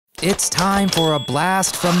It's time for a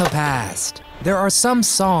blast from the past. There are some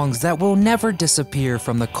songs that will never disappear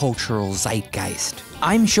from the cultural zeitgeist.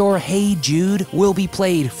 I'm sure Hey Jude will be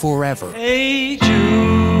played forever. Hey Jude.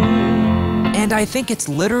 And I think it's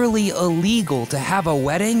literally illegal to have a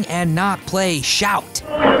wedding and not play Shout.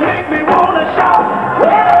 Make me wanna shout.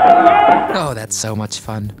 Oh, that's so much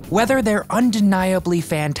fun. Whether they're undeniably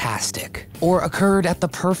fantastic or occurred at the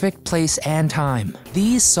perfect place and time,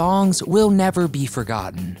 these songs will never be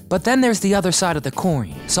forgotten. But then there's the other side of the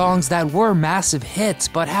coin, songs that were massive hits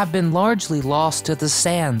but have been largely lost to the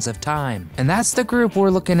sands of time. And that's the group we're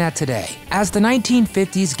looking at today. As the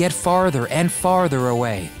 1950s get farther and farther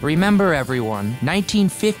away, remember everyone,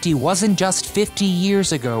 1950 wasn't just 50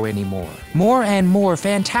 years ago anymore. More and more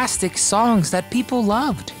fantastic songs that people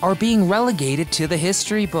loved are being relegated to the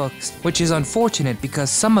history books, which is unfortunate because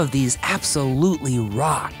some of these absolutely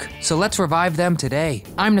rock. So let's revive them today.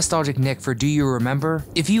 I'm Nostalgic Nick for Do You Remember?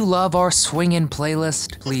 If you love our swingin'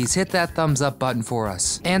 playlist, please hit that thumbs up button for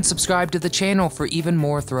us and subscribe to the channel for even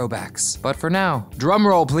more throwbacks. But for now, drum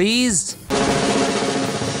roll please.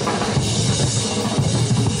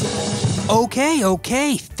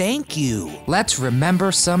 Okay, thank you. Let's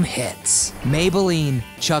remember some hits. Maybellene,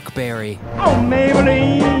 Chuck Berry. Oh,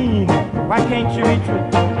 Maybellene, why can't you be true?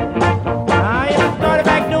 I ever started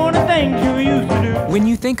back doing the things you used to do. When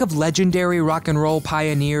you think of legendary rock and roll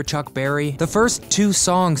pioneer Chuck Berry, the first two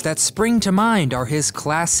songs that spring to mind are his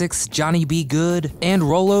classics Johnny B. Good and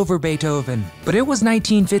Roll Over Beethoven. But it was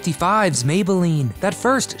 1955's Maybellene that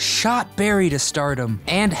first shot Berry to stardom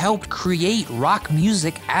and helped create rock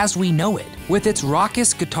music as we know it. With its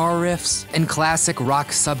raucous guitar riffs and classic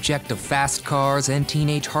rock subject of fast cars and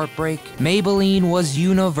teenage heartbreak, Maybellene was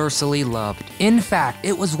universally loved. In fact,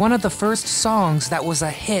 it was one of the first songs that was a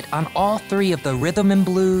hit on all three of the rhythm and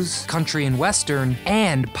blues, country and western,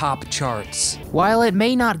 and pop charts. While it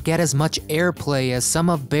may not get as much airplay as some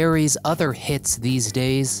of Berry's other hits these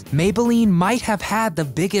days, Maybellene might have had the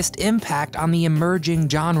biggest impact on the emerging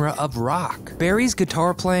genre of rock. Berry's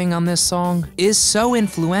guitar playing on this song is so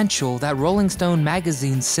influential that Rolling Stone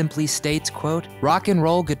magazine simply states, quote, "Rock and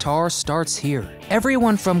roll guitar starts here."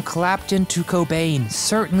 Everyone from Clapton to Cobain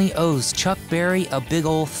certainly owes Chuck Berry a big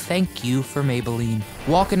ol' thank you for Maybellene.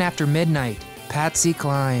 Walkin' After Midnight, Patsy,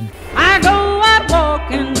 Cline. I go out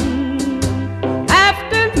walking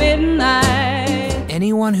after midnight.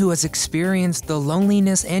 Anyone who has experienced the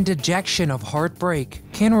loneliness and dejection of heartbreak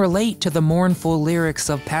can relate to the mournful lyrics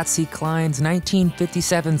of Patsy Cline's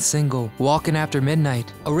 1957 single, Walkin' After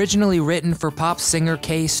Midnight. Originally written for pop singer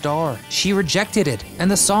Kay Starr, she rejected it, and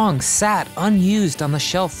the song sat unused on the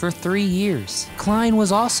shelf for 3 years. Cline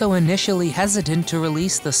was also initially hesitant to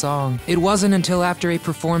release the song. It wasn't until after a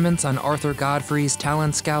performance on Arthur Godfrey's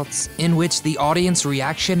Talent Scouts, in which the audience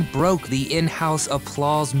reaction broke the in-house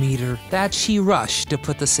applause meter, that she rushed to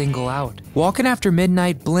put the single out. Walkin' After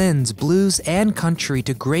Midnight blends blues and country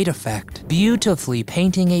to great effect, beautifully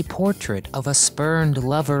painting a portrait of a spurned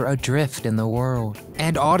lover adrift in the world.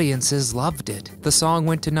 And audiences loved it. The song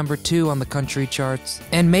went to number 2 on the country charts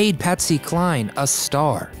and made Patsy Cline a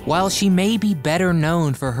star. While she may be better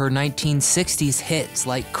known for her 1960s hits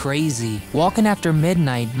like Crazy, Walkin' After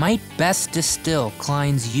Midnight might best distill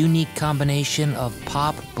Cline's unique combination of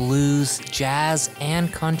pop, blues, jazz,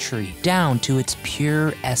 and country down to its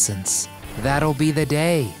pure essence. That'll be the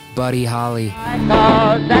day, Buddy Holly.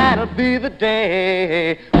 Cause that'll be the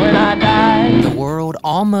day when I die. The world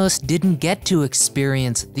almost didn't get to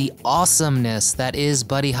experience the awesomeness that is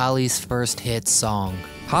Buddy Holly's first hit song.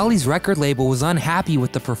 Holly's record label was unhappy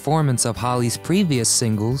with the performance of Holly's previous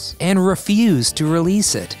singles and refused to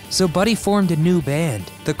release it. So Buddy formed a new band,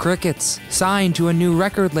 the Crickets, signed to a new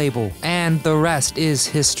record label, and the rest is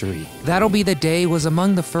history. That'll Be the Day was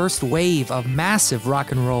among the first wave of massive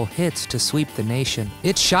rock and roll hits to sweep the nation.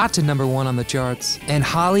 It shot to number 1 on the charts, and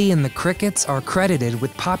Holly and the Crickets are credited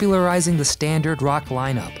with popularizing the standard rock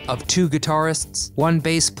lineup of 2 guitarists, 1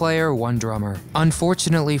 bass player, 1 drummer.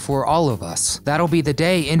 Unfortunately for all of us, That'll Be the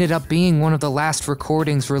Day ended up being one of the last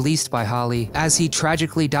recordings released by Holly, as he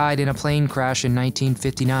tragically died in a plane crash in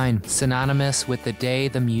 1959, synonymous with the day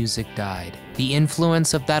the music died. The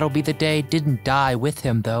influence of That'll Be the Day didn't die with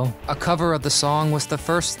him though. A cover of the song was the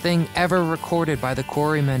first thing ever recorded by the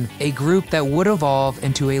Quarrymen, a group that would evolve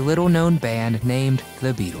into a little-known band named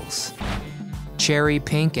the Beatles. Cherry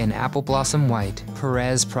Pink and Apple Blossom White,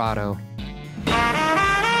 Perez, Prado.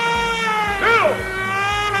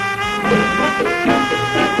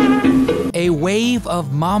 A wave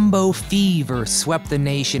of mambo fever swept the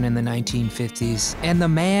nation in the 1950s, and the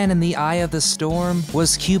man in the eye of the storm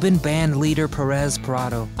was Cuban band leader Perez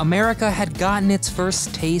Prado. America had gotten its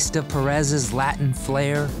first taste of Perez's Latin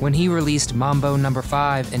flair when he released Mambo No.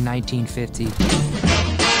 5 in 1950.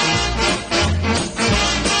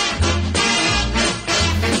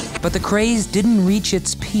 But the craze didn't reach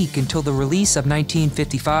its peak until the release of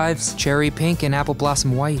 1955's Cherry Pink and Apple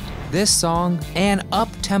Blossom White. This song, an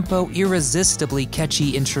up-tempo, irresistibly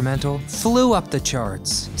catchy instrumental, flew up the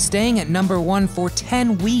charts, staying at number 1 for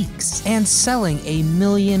 10 weeks and selling 1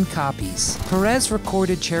 million copies. Perez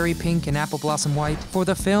recorded Cherry Pink and Apple Blossom White for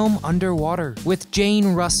the film Underwater, with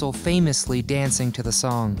Jane Russell famously dancing to the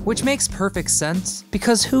song, which makes perfect sense,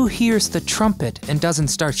 because who hears the trumpet and doesn't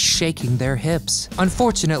start shaking their hips?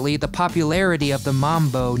 Unfortunately, the popularity of the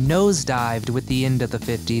mambo nosedived with the end of the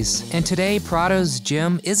 50s, and today Prado's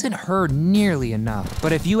gem isn't heard nearly enough.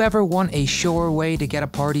 But if you ever want a sure way to get a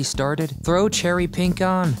party started, throw Cherry Pink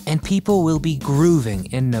on, and people will be grooving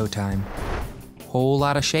in no time. Whole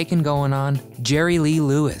lot of shaking going on. Jerry Lee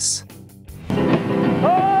Lewis.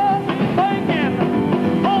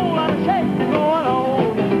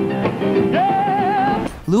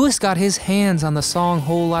 Lewis got his hands on the song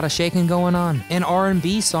Whole Lotta Shakin' Going On, an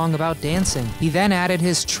R&B song about dancing. He then added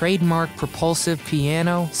his trademark propulsive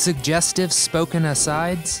piano, suggestive spoken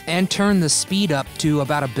asides, and turned the speed up to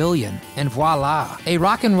about 1 billion. And voila, a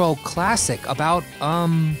rock and roll classic about,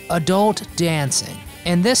 adult dancing.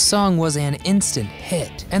 And this song was an instant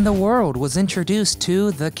hit, and the world was introduced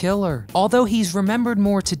to The Killer. Although he's remembered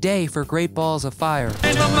more today for Great Balls of Fire.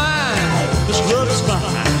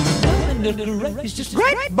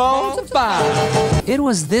 Great Balls of Fire. It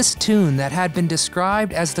was this tune that had been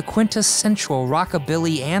described as the quintessential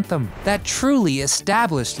rockabilly anthem that truly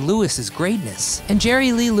established Lewis's greatness. And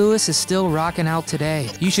Jerry Lee Lewis is still rocking out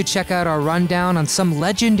today. You should check out our rundown on some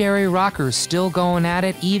legendary rockers still going at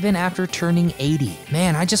it even after turning 80.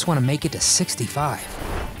 Man, I just want to make it to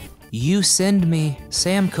 65. You Send Me,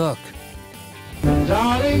 Sam Cooke.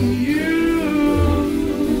 Darling, you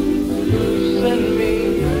send me.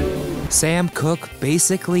 Sam Cooke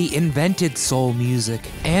basically invented soul music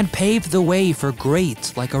and paved the way for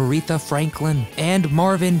greats like Aretha Franklin and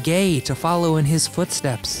Marvin Gaye to follow in his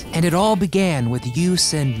footsteps. And it all began with You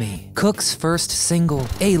Send Me, Cooke's first single,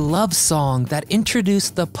 a love song that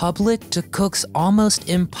introduced the public to Cooke's almost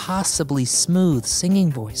impossibly smooth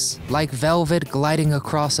singing voice, like velvet gliding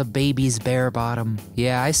across a baby's bare bottom.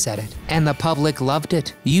 Yeah, I said it. And the public loved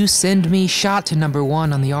it. You Send Me shot to number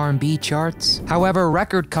 1 on the R&B charts. However,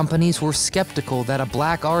 record companies were skeptical that a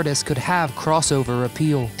black artist could have crossover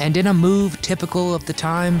appeal, and in a move typical of the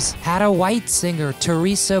times, had a white singer,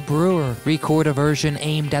 Teresa Brewer, record a version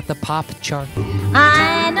aimed at the pop chart.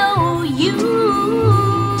 I know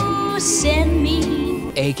you send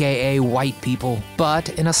me, aka white people. But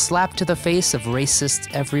in a slap to the face of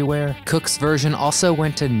racists everywhere, Cooke's version also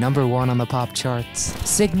went to number 1 on the pop charts,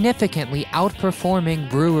 significantly outperforming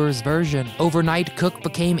Brewer's version. Overnight, Cooke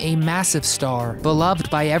became a massive star, beloved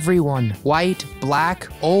by everyone, white, black,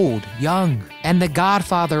 old, young, and the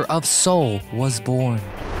godfather of soul was born.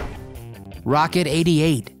 Rocket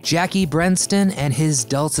 88, Jackie Brenston and his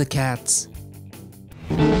Delta Cats.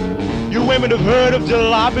 You women have heard of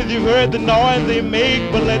jalopies, you've heard the noise they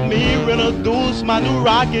make, but let me introduce my new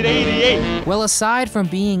Rocket 88. Well, aside from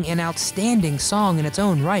being an outstanding song in its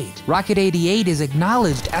own right, Rocket 88 is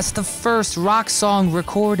acknowledged as the first rock song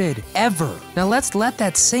recorded ever. Now let's let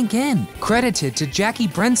that sink in. Credited to Jackie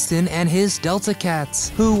Brenston and his Delta Cats,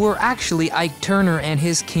 who were actually Ike Turner and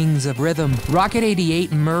his Kings of Rhythm. Rocket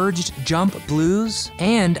 88 merged jump blues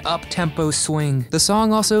and up-tempo swing. The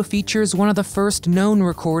song also features one of the first known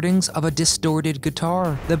recordings of a distorted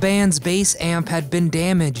guitar. The band's bass amp had been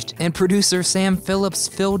damaged, and producer Sam Phillips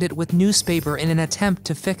filled it with newspaper in an attempt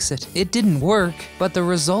to fix it. It didn't work, but the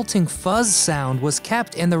resulting fuzz sound was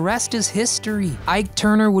kept, and the rest is history. Ike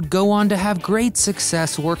Turner would go on to have great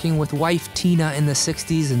success working with wife Tina in the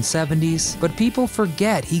 60s and 70s, but people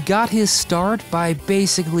forget he got his start by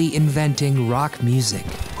basically inventing rock music.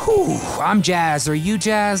 Whew, I'm jazzed. Are you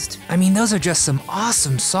jazzed? I mean, those are just some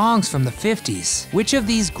awesome songs from the 50s. Which of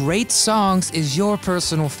these great songs is your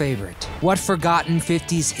personal favorite? What forgotten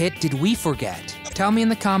 50s hit did we forget? Tell me in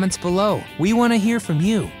the comments below. We want to hear from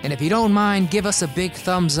you. And if you don't mind, give us a big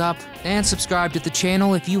thumbs up and subscribe to the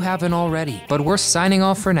channel if you haven't already. But we're signing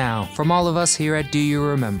off for now. From all of us here at Do You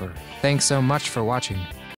Remember. Thanks so much for watching.